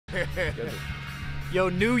Yo,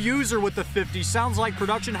 new user with the 50. Sounds like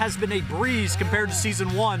production has been a breeze compared to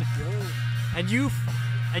season 1. And you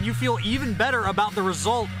feel even better about the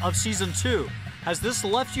result of season 2. Has this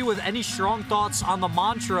left you with any strong thoughts on the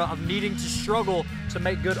mantra of needing to struggle to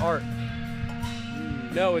make good art?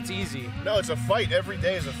 No, it's easy. No, it's a fight. Every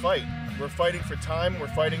day is a fight. We're fighting for time. We're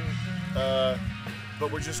fighting,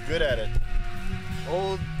 but we're just good at it.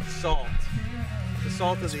 Old salt. The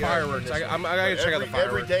salt is fireworks. I gotta check out the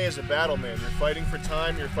fireworks. Every day is a battle, man. You're fighting for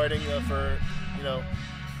time. You're fighting for, you know,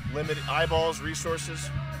 limited eyeballs, resources,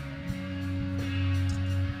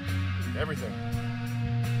 everything.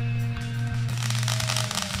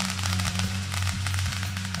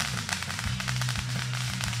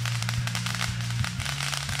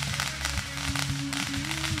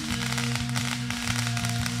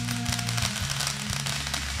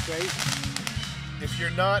 If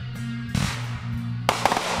you're not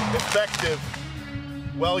effective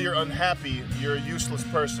while you're unhappy, you're a useless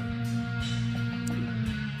person.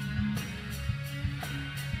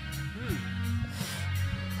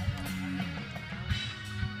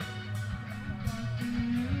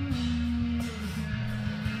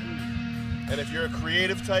 And if you're a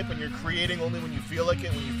creative type and you're creating only when you feel like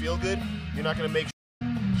it, when you feel good, you're not going to make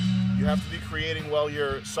You have to be creating while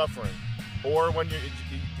you're suffering. Or when you're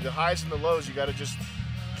the highs and the lows, you got to just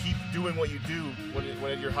keep doing what you do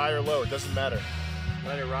when you're high or low. It doesn't matter.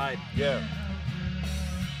 Let it ride. Yeah.